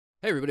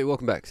Hey everybody,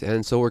 welcome back.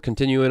 And so we're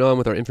continuing on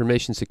with our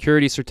information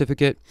security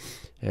certificate,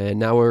 and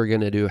now we're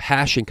going to do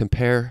hash and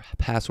compare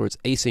passwords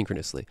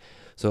asynchronously.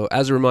 So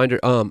as a reminder,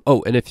 and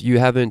if you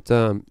haven't,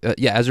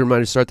 as a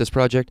reminder to start this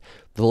project,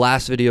 the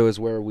last video is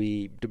where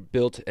we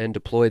built and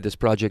deployed this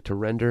project to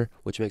render,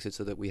 which makes it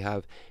so that we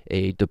have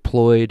a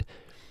deployed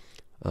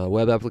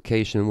web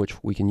application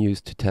which we can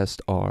use to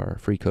test our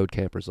free code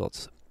camp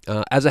results.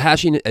 As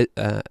hashing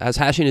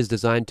is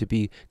designed to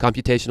be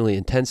computationally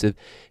intensive,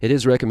 it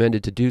is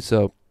recommended to do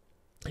so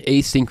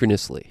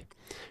asynchronously.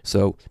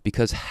 So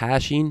because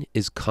hashing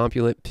is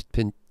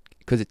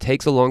because it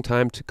takes a long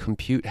time to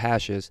compute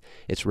hashes,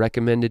 it's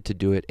recommended to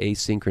do it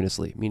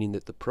asynchronously, meaning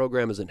that the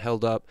program isn't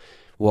held up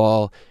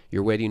while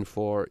you're waiting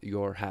for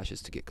your hashes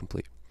to get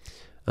complete.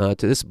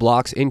 This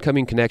blocks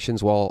incoming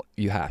connections while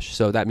you hash.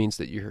 So that means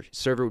that your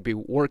server would be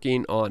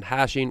working on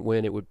hashing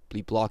when it would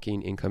be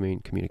blocking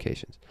incoming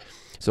communications.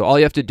 So all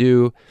you have to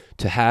do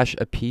to hash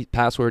a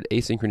password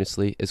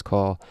asynchronously is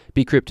call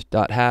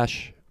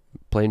bcrypt.hash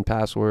plain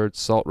password,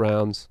 salt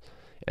rounds,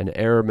 an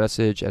error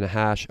message, and a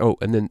hash. Oh,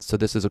 and then so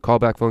this is a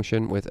callback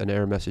function with an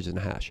error message and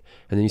a hash.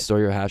 And then you store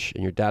your hash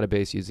in your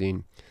database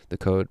using the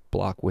code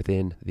block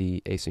within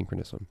the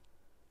asynchronous one.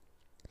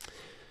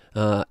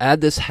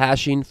 Add this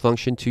hashing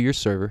function to your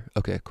server.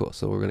 Okay, cool.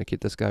 So we're going to keep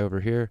this guy over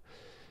here,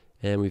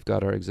 and we've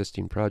got our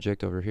existing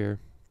project over here.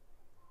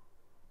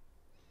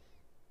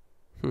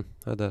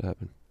 How'd that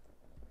happen?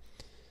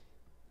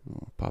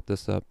 Pop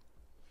this up.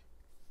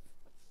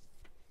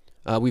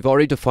 We've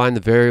already defined the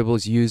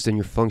variables used in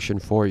your function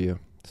for you.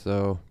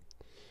 So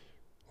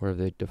where have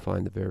they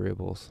defined the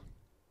variables?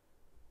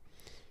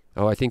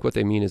 Oh, I think what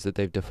they mean is that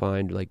they've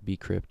defined like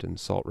bcrypt and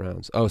salt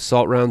rounds. Oh,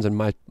 salt rounds and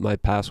my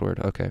password.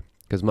 Okay,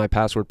 because my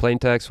password plain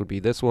text would be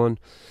this one.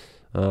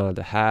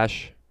 The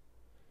hash,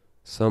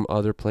 some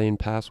other plain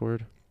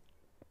password.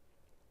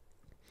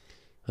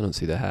 I don't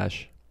see the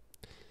hash.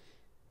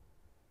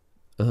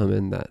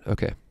 And that.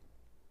 Okay.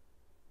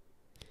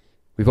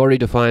 We've already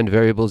defined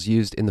variables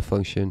used in the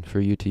function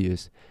for you to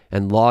use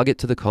and log it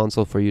to the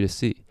console for you to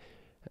see.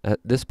 At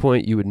this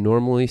point, you would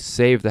normally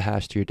save the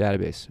hash to your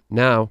database.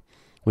 Now,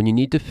 when you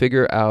need to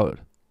figure out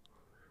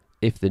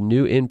if the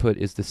new input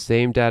is the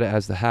same data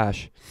as the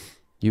hash,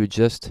 you would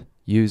just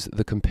use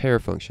the compare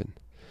function.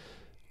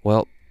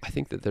 Well, I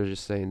think that they're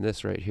just saying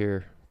this right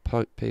here.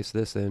 Paste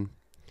this in.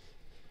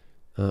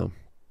 Do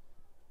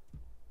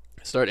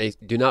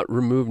not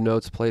remove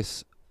notes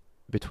place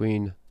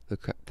between the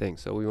thing.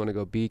 So we want to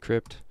go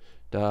bcrypt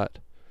dot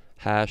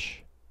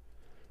hash,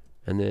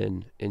 and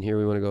then in here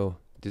we want to go,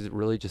 is it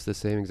really just the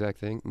same exact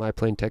thing? My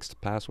plain text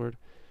password.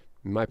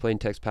 My plain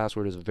text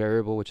password is a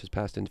variable which is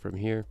passed in from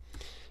here,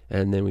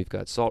 and then we've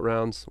got salt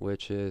rounds,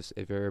 which is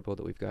a variable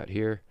that we've got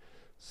here.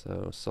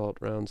 So salt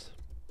rounds,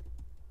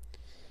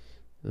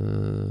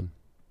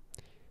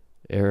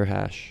 error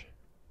hash,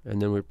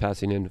 and then we're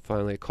passing in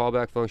finally a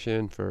callback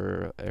function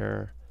for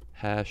error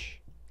hash.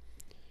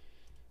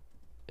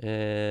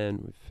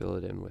 And we fill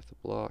it in with the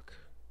block,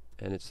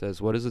 and it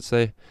says, what does it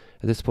say?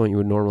 At this point, you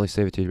would normally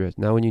save it to your database.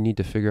 Now when you need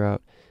to figure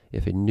out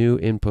if a new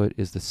input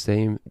is the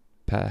same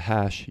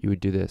hash, you would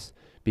do this,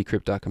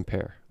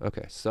 bcrypt.compare.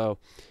 Okay, so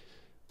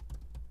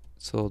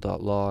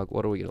sol.log,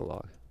 what are we going to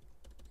log?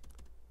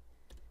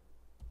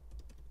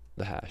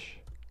 The hash,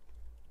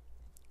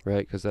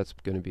 right? Because that's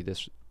going to be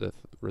the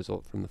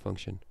result from the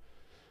function.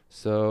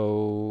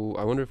 So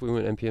I wonder if we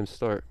went npm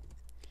start,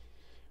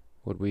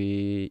 would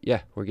we?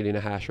 Yeah, we're getting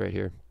a hash right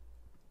here.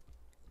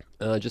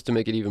 Just to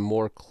make it even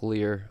more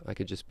clear, I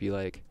could just be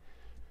like,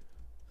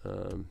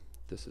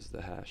 this is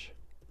the hash.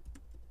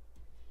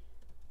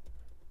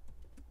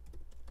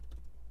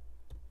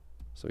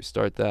 So we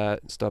start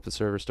that, stop the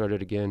server, start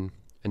it again,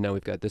 and now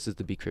we've got, this is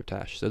the bcrypt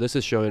hash. So this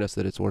is showing us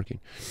that it's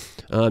working.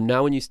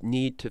 Now when you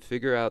need to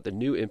figure out the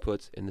new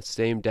inputs in the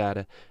same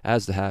data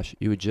as the hash,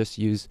 you would just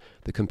use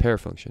the compare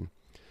function.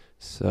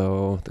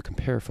 So the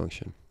compare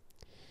function.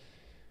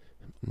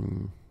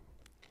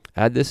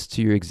 Add this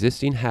to your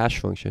existing hash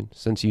function,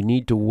 since you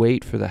need to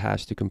wait for the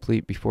hash to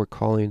complete before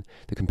calling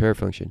the compare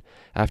function.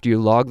 After you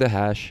log the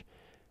hash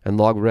and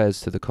log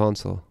res to the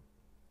console.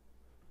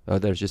 Oh,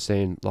 they're just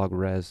saying log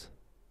res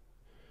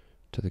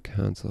to the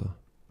console.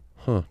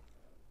 Huh.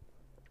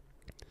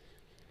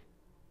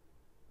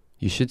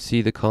 You should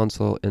see the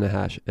console in a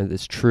hash, and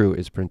this true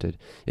is printed.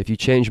 If you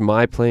change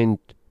my plain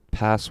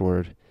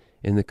password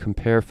in the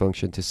compare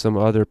function to some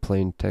other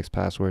plain text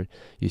password,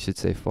 you should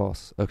say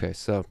false. Okay,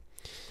 so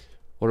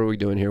what are we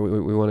doing here?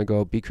 We want to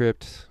go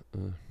bcrypt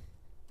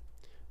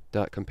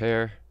dot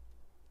compare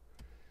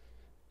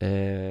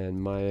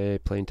and my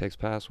plain text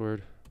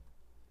password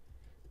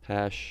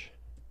hash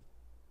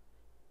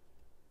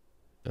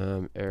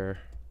error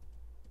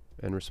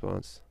and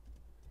response.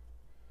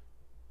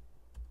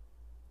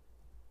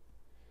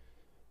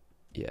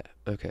 Yeah.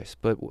 Okay.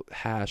 But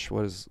hash.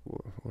 What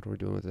are we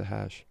doing with the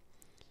hash?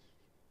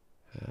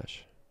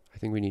 Hash. I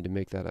think we need to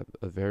make that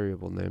a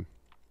variable name.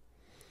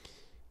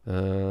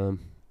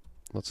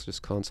 Let's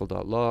just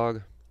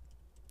console.log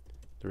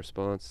the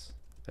response,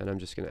 and I'm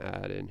just going to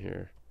add in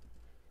here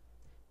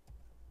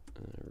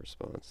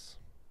response.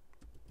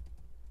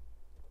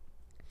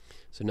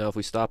 So now if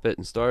we stop it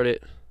and start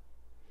it,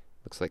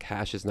 looks like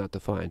hash is not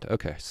defined.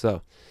 Okay,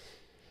 so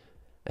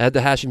add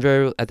the hashing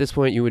variable. At this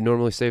point, you would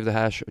normally save the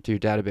hash to your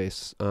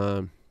database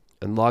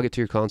and log it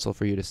to your console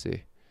for you to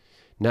see.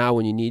 Now,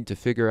 when you need to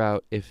figure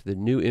out if the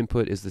new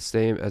input is the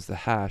same as the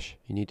hash,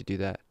 you need to do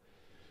that.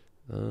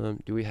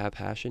 Do we have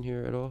hash in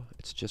here at all?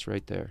 It's just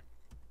right there.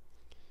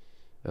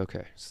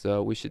 Okay,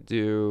 so we should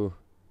do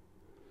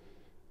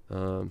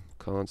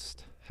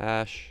const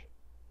hash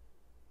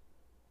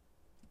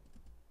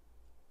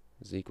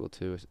is equal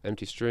to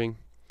empty string.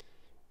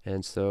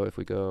 And so if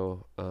we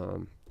go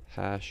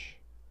hash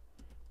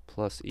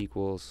plus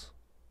equals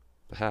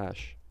the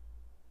hash,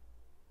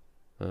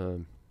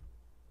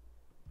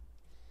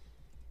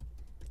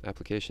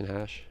 application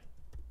hash,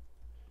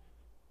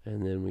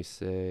 and then we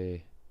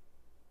say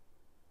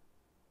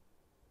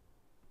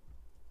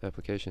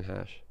application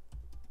hash.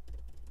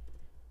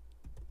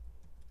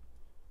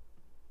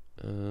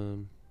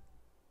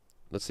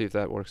 Let's see if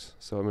that works.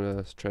 So I'm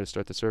going to try to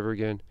start the server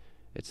again.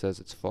 It says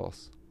it's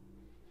false.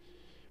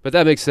 But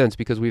that makes sense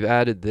because we've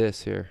added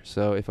this here.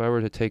 So if I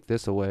were to take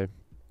this away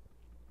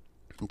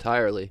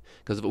entirely,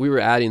 because we were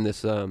adding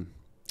this right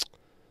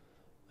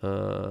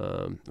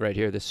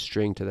here, this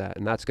string to that,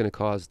 and that's going to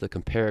cause the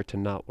compare to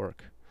not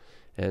work.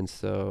 And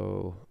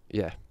so,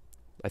 yeah,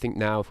 I think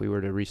now if we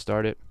were to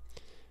restart it,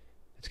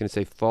 it's going to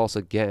say false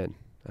again.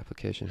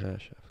 Application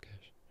hash,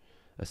 application.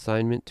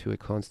 Assignment to a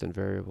constant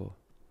variable.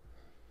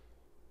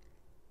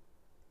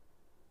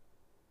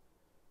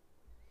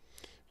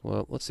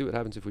 Well, let's see what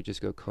happens if we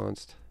just go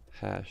const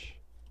hash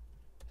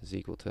is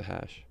equal to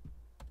hash.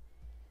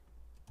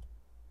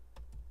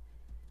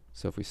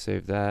 So if we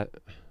save that,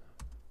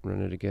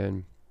 run it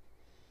again,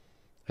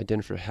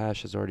 identifier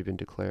hash has already been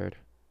declared.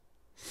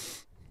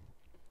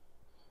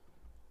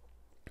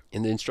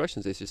 In the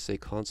instructions, they just say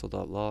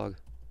console.log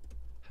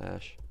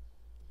hash.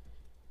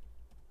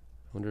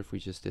 I wonder if we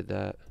just did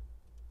that.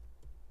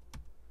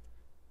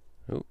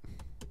 Oh.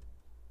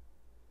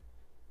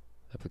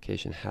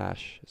 Application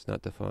hash is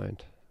not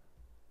defined.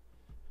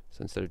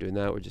 So instead of doing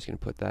that, we're just going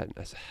to put that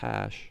as a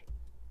hash.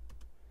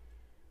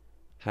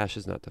 Hash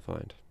is not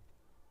defined.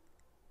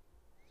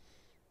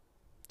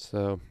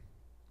 So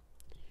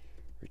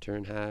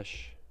return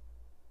hash.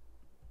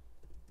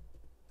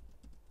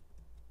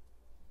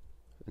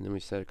 And then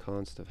we set a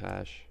const of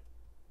hash.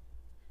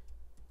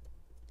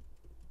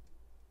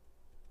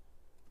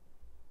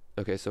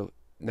 Okay, so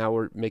now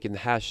we're making the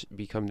hash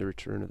become the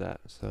return of that.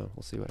 So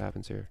we'll see what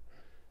happens here.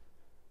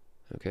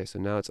 Okay, so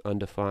now it's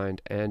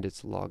undefined and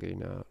it's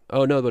logging out.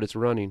 Oh no, but it's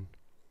running.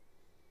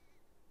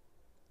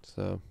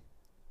 So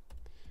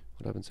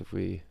what happens if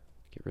we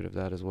get rid of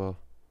that as well?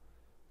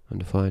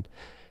 Undefined.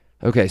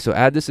 Okay, so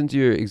add this into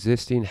your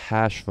existing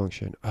hash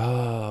function.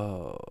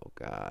 Oh,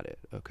 got it.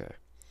 Okay.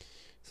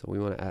 So we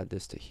want to add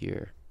this to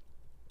here.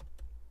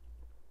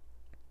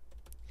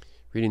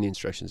 Reading the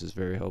instructions is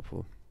very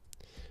helpful.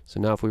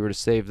 So now if we were to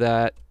save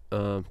that,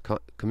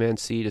 Command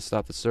C to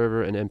stop the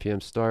server and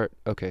npm start.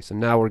 Okay, so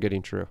now we're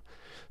getting true.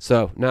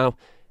 So now,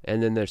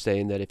 and then they're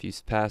saying that if you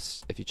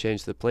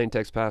change the plain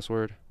text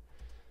password,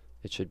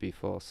 it should be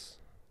false.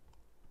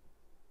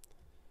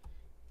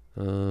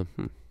 My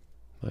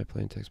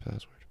plain text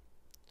password.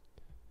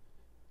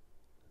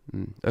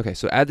 Okay,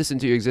 so add this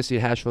into your existing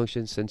hash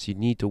function since you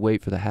need to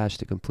wait for the hash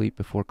to complete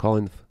before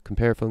calling the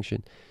compare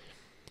function.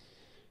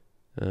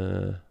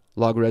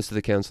 Log res to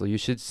the console. You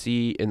should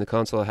see in the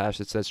console hash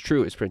that says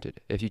true is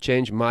printed. If you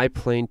change my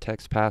plain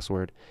text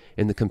password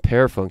in the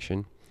compare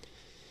function,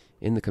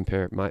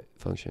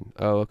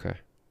 oh, okay.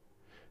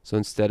 So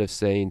instead of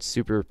saying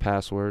super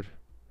password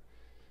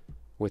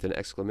with an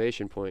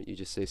exclamation point, you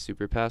just say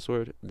super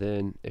password.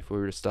 Then if we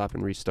were to stop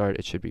and restart,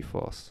 it should be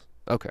false.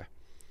 Okay.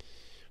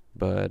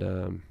 But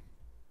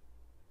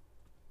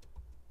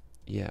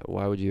yeah,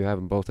 why would you have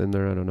them both in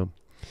there? I don't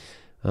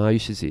know. You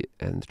should see it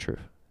and the true.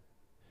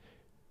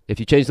 If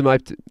you change the my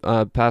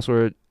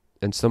password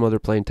and some other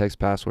plain text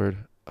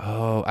password,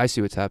 oh, I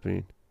see what's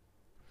happening.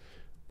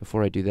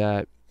 Before I do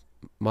that,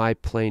 my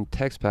plain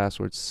text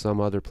password,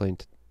 some other plain.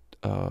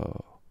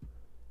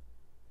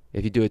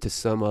 If you do it to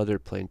some other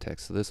plain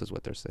text, so this is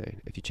what they're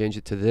saying. If you change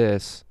it to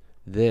this,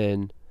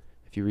 then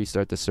if you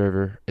restart the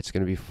server, it's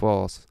going to be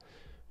false.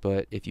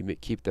 But if you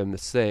keep them the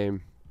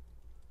same,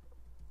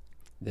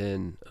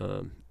 then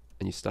and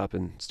you stop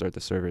and start the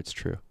server, it's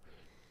true.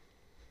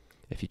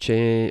 If you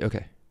change,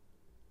 okay.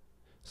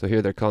 So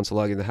here they're console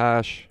logging the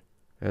hash,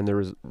 and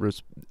they're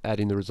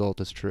adding the result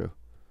as true.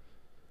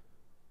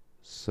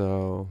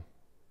 So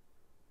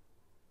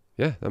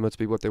yeah, that must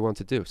be what they want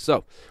to do.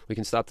 So we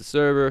can stop the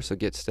server. So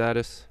get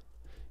status,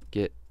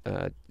 get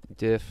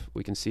diff.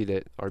 We can see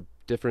that our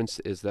difference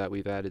is that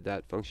we've added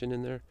that function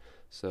in there.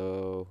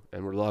 So,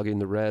 and we're logging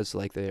the res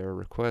like they are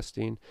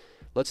requesting.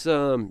 Let's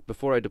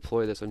before I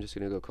deploy this, I'm just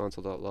going to go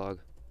console.log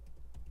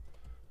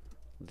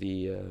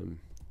the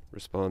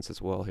response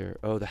as well here.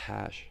 Oh, the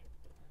hash.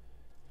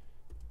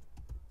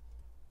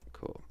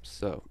 Cool.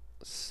 So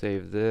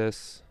save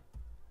this.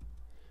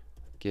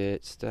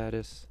 Get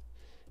status,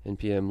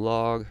 npm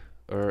log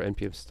or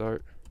npm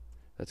start.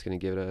 That's going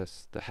to give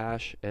us the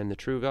hash and the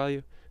true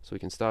value. So we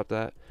can stop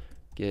that.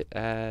 Git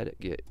add,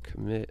 git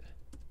commit,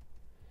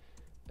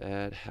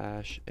 add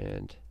hash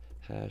and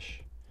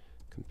hash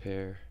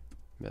compare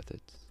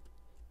methods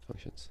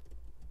functions.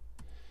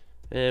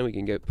 And we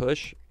can get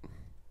push.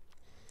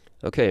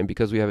 Okay, and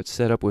because we have it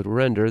set up with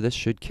render, this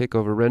should kick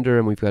over render,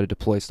 and we've got a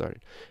deploy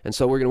started. And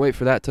so we're going to wait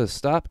for that to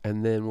stop,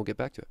 and then we'll get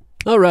back to it.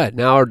 All right,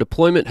 now our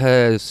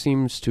deployment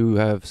seems to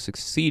have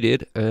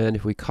succeeded, and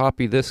if we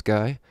copy this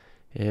guy,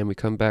 and we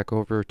come back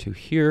over to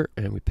here,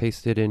 and we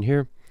paste it in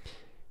here,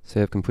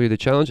 say I've completed the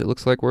challenge, it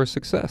looks like we're a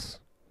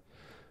success.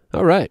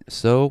 All right,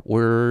 so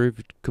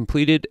we've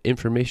completed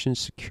information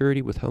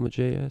security with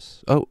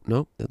HelmetJS. Oh,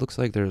 no, it looks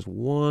like there's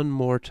one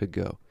more to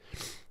go.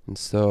 And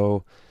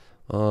so,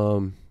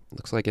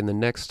 looks like in the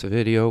next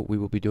video we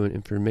will be doing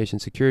information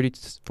security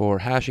for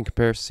hash and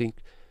compare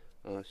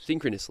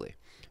synchronously.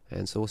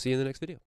 And so we'll see you in the next video.